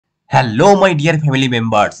Hello my dear family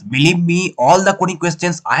members, believe me, all the coding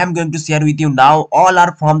questions I am going to share with you now all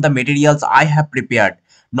are from the materials I have prepared.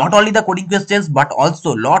 Not only the coding questions but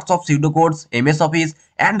also lots of pseudocodes, MS Office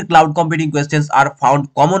and cloud computing questions are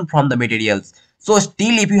found common from the materials. So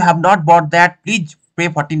still if you have not bought that, please pay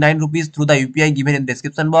 49 rupees through the UPI given in the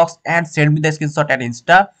description box and send me the screenshot at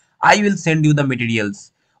Insta. I will send you the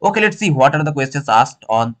materials. Okay, let's see what are the questions asked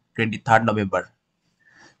on 23rd November.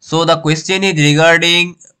 So the question is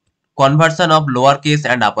regarding conversion of lowercase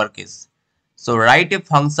and uppercase. So write a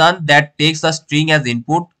function that takes a string as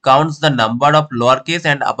input, counts the number of lowercase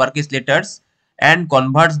and uppercase letters, and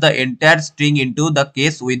converts the entire string into the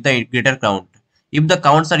case with the greater count. If the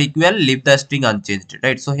counts are equal, leave the string unchanged.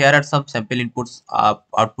 Right. So here are some sample inputs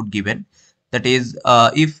output given. That is,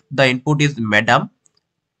 if the input is madam,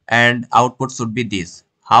 and output should be this.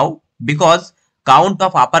 How? Because count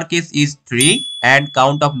of uppercase is 3 and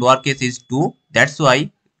count of lowercase is 2. That's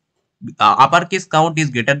why uppercase count is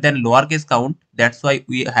greater than lowercase count. That's why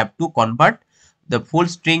we have to convert the full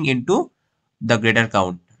string into the greater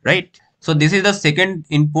count, right? So this is the second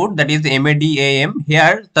input, that is MADAM.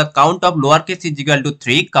 Here the count of lowercase is equal to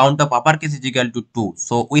 3, count of uppercase is equal to 2.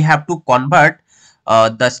 So we have to convert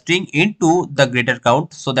the string into the greater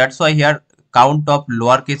count. So that's why here count of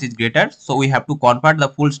lowercase is greater. So we have to convert the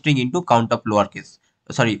full string into count of lowercase.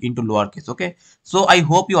 Sorry, into lowercase. Okay. So I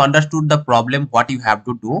hope you understood the problem, what you have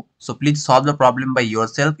to do. So please solve the problem by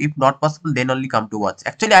yourself. If not possible, then only come to us.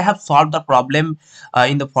 Actually, I have solved the problem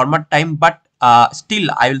in the format time, but still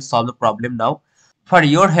I will solve the problem now. For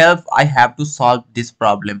your help, I have to solve this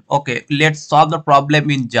problem. Okay, let's solve the problem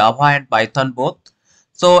in Java and Python both.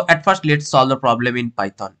 So at first, let's solve the problem in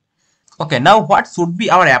Python. Okay, now what should be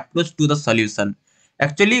our approach to the solution?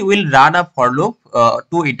 Actually, we'll run a for loop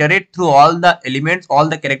to iterate through all the elements, all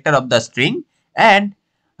the character of the string, and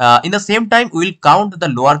in the same time, we'll count the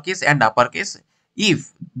lowercase and uppercase.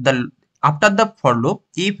 If the after the for loop,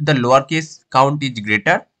 if the lowercase count is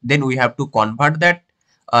greater, then we have to convert that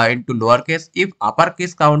into lowercase. If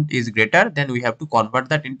uppercase count is greater, then we have to convert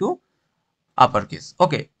that into uppercase.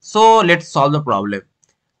 Okay, so let's solve the problem.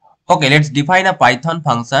 Okay, let's define a Python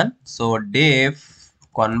function. So def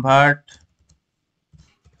convert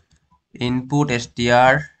input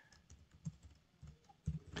str.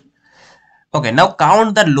 Okay, now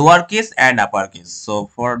count the lowercase and uppercase. So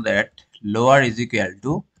for that, lower is equal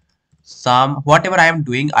to sum. Whatever I am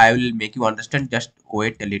doing, I will make you understand. Just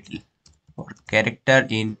wait a little. For character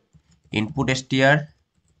in input str,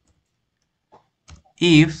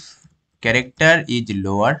 if character is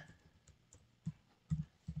lower,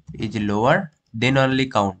 then only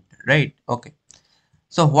count. Right? Okay.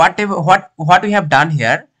 So what we have done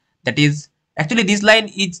here, that is actually this line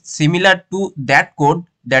is similar to that code,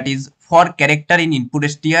 that is for character in input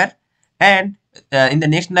str, and in the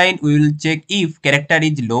next line we will check if character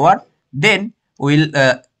is lower, then we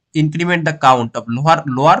will increment the count of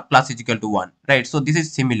lower plus is equal to 1, right? So this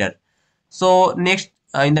is similar. So next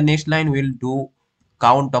in the next line we will do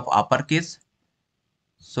count of uppercase.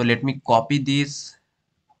 So let me copy this.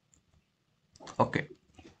 Okay,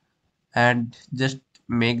 and just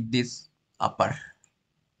make this upper.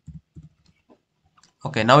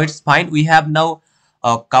 Okay, now it's fine. We have now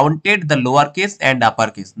counted the lowercase and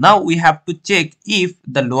uppercase. Now we have to check if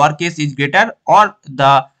the lowercase is greater or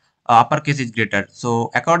the uppercase is greater. So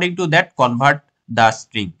according to that, convert the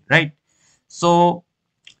string, right? So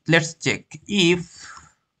let's check. If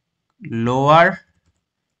lower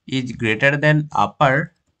is greater than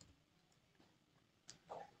upper,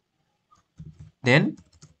 then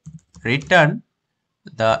return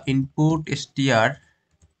the input str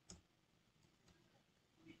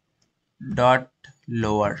dot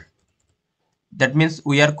lower. That means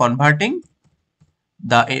we are converting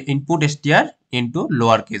the input str into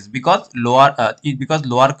lowercase because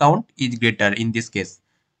lower count is greater in this case.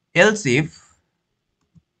 Else if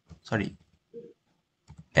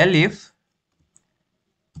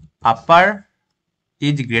upper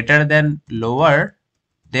is greater than lower,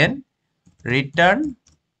 then return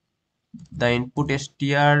the input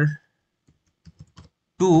str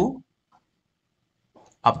to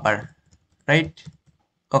upper, right?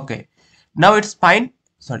 Okay, now it's fine.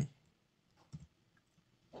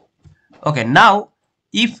 Okay, now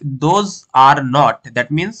if those are not,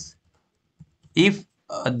 that means if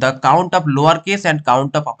the count of lowercase and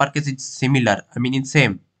count of uppercase is similar, I mean it's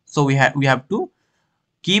same, so we have to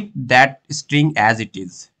keep that string as it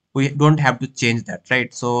is. We don't have to change that,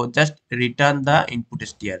 right? So just return the input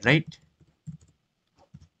str, right?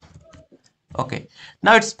 Okay,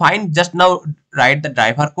 now it's fine. Just now write the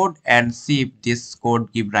driver code and see if this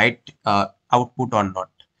code give right output or not.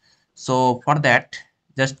 So for that,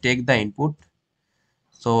 just take the input.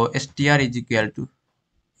 So str is equal to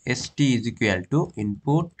st is equal to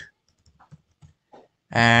input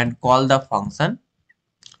and call the function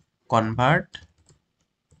convert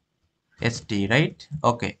st, right?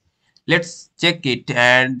 Okay, let's check it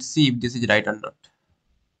and see if this is right or not.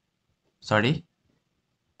 Sorry.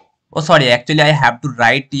 Oh, sorry. Actually, I have to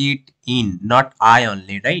write it in, not I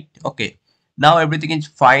only, right? Okay. Now everything is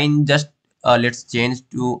fine. Just let's change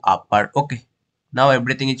to upper. Okay. Now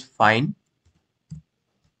everything is fine.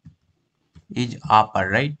 Is upper,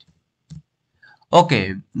 right?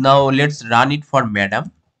 Okay. Now let's run it for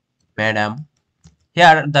madam. Madam.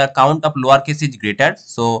 Here the count of lowercase is greater,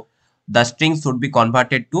 so the string should be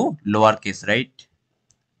converted to lowercase, right?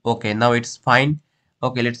 Okay. Now it's fine.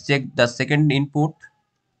 Okay. Let's check the second input.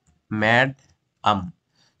 Mad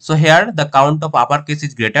so here the count of uppercase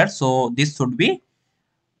is greater, so this should be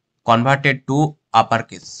converted to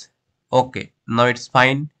uppercase. Okay, now it's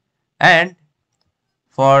fine. And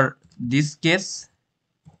for this case,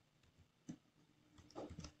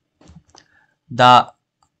 the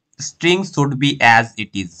string should be as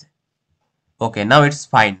it is. Okay, now it's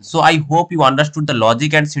fine. So I hope you understood the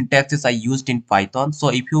logic and syntaxes I used in Python. So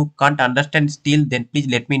if you can't understand still, then please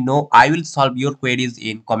let me know. I will solve your queries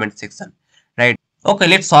in comment section, right? Okay,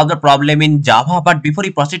 let's solve the problem in Java. But before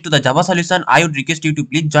we proceed to the Java solution, I would request you to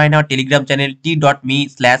please join our Telegram channel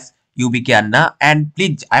t.me/UBK Anna. And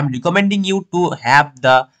please, I am recommending you to have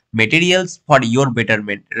the materials for your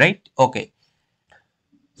betterment, right? Okay,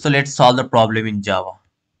 so let's solve the problem in Java.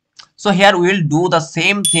 So here we will do the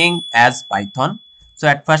same thing as Python. So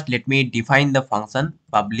at first, let me define the function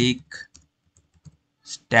public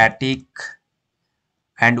static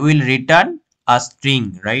and we will return a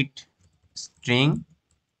string, right? String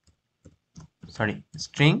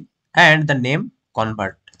and the name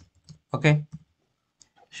convert. Okay,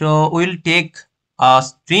 so we'll take a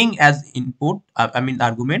string as input, I mean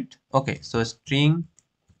argument. Okay, so string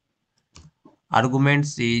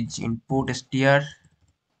arguments is input str.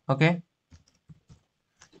 Okay,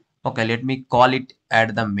 let me call it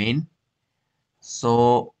at the main.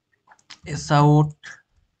 So out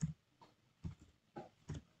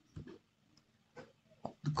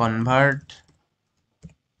convert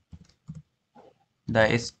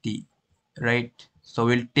the st, right? So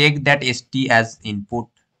we'll take that st as input,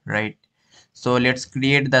 right? So let's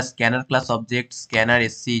create the scanner class object. Scanner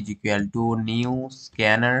sc is equal to new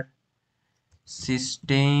scanner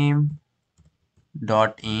system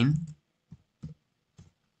dot in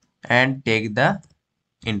and take the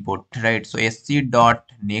input, right? So sc dot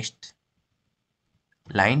next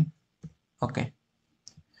line. Okay,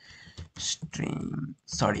 stream,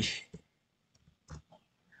 sorry.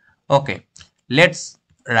 Okay, let's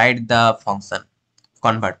write the function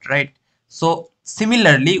convert, right? So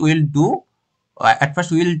similarly we'll do at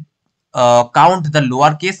first we will count the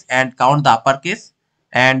lowercase and count the uppercase,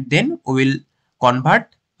 and then we will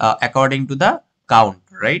convert according to the count,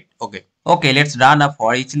 right? Okay, let's run a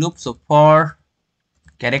for each loop. So for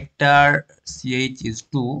character ch is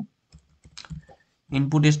to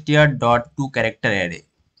input str dot to character array.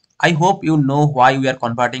 I hope you know why we are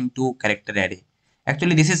converting to character array.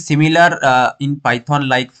 Actually, this is similar in Python,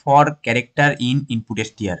 like for character in input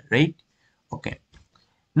str, right? Okay.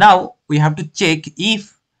 Now we have to check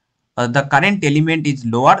if the current element is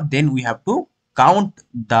lower, then we have to count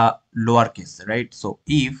the lowercase, right? So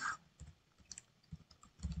if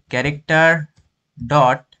character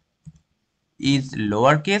dot is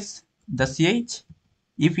lowercase the ch,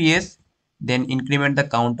 if yes, then increment the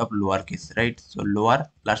count of lowercase, right? So lower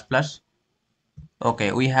plus plus.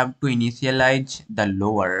 Okay, we have to initialize the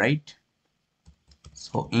lower, right?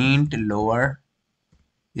 So int lower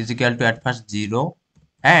is equal to at first 0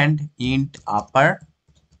 and int upper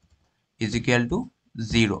is equal to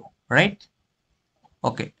 0, right?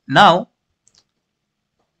 Okay, now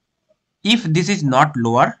if this is not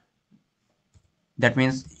lower, that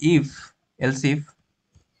means else if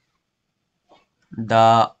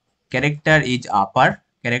the character is upper,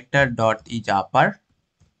 character dot is upper,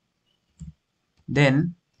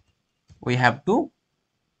 then we have to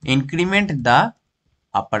increment the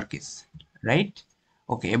uppercase, right?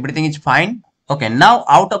 Okay, everything is fine. Okay, now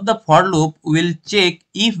out of the for loop, we will check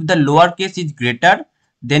if the lowercase is greater,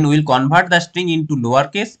 then we will convert the string into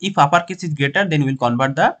lowercase. If uppercase is greater, then we will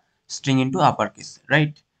convert the string into uppercase,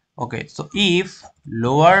 right? Okay, so if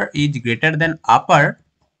lower is greater than upper,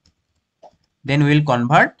 then we will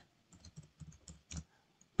convert,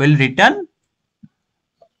 will return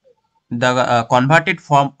the converted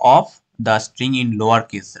form of the string in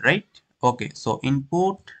lowercase, right? Okay, so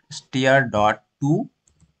input str dot to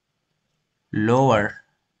lower,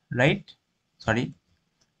 right? Sorry,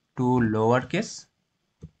 to lowercase,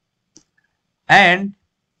 and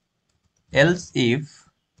else if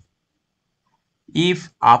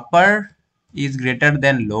upper is greater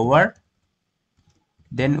than lower,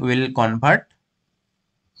 then we'll convert,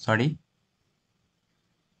 sorry,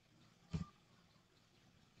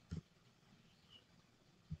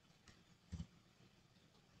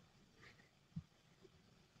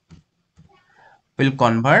 we'll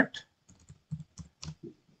convert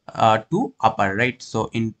to upper, right? So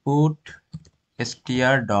input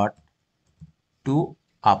str dot to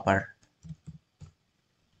upper.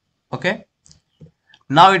 Okay,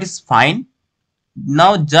 now it is fine.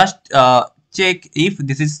 Now just check if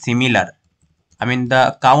this is similar. I mean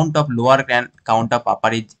the count of lower and count of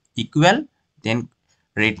upper is equal, then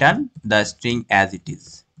return the string as it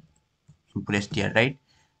is. Input str, right?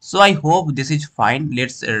 So I hope this is fine.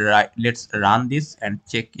 Let's run this and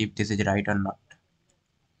check if this is right or not.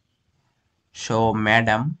 So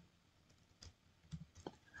madam,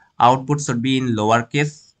 output should be in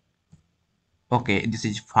lowercase. Okay, this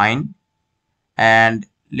is fine. And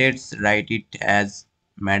let's write it as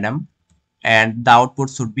madam, and the output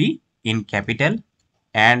should be in capital,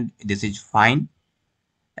 and this is fine.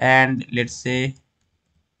 And let's say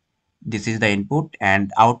this is the input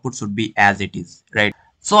and output should be as it is, right?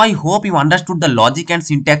 So I hope you understood the logic and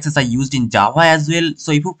syntaxes I used in Java as well.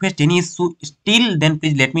 So if you faced any issue still, then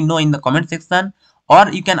please let me know in the comment section, or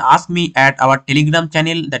you can ask me at our Telegram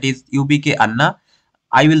channel, that is UBK Anna.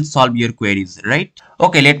 I will solve your queries, right?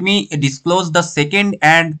 Okay, let me disclose the second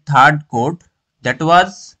and third code. That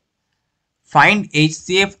was find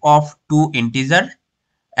HCF of two integer,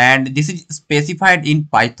 and this is specified in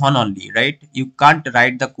Python only, right? You can't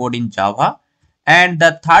write the code in Java. And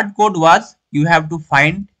the third code was you have to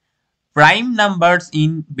find prime numbers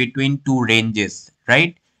in between two ranges,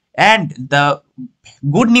 right? And the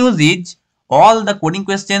good news is all the coding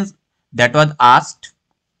questions that was asked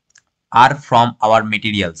are from our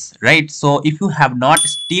materials, right? So if you have not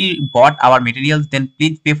still bought our materials, then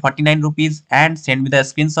please pay 49 rupees and send me the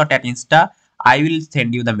screenshot at Insta. I will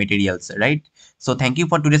send you the materials, right? So thank you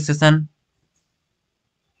for today's session.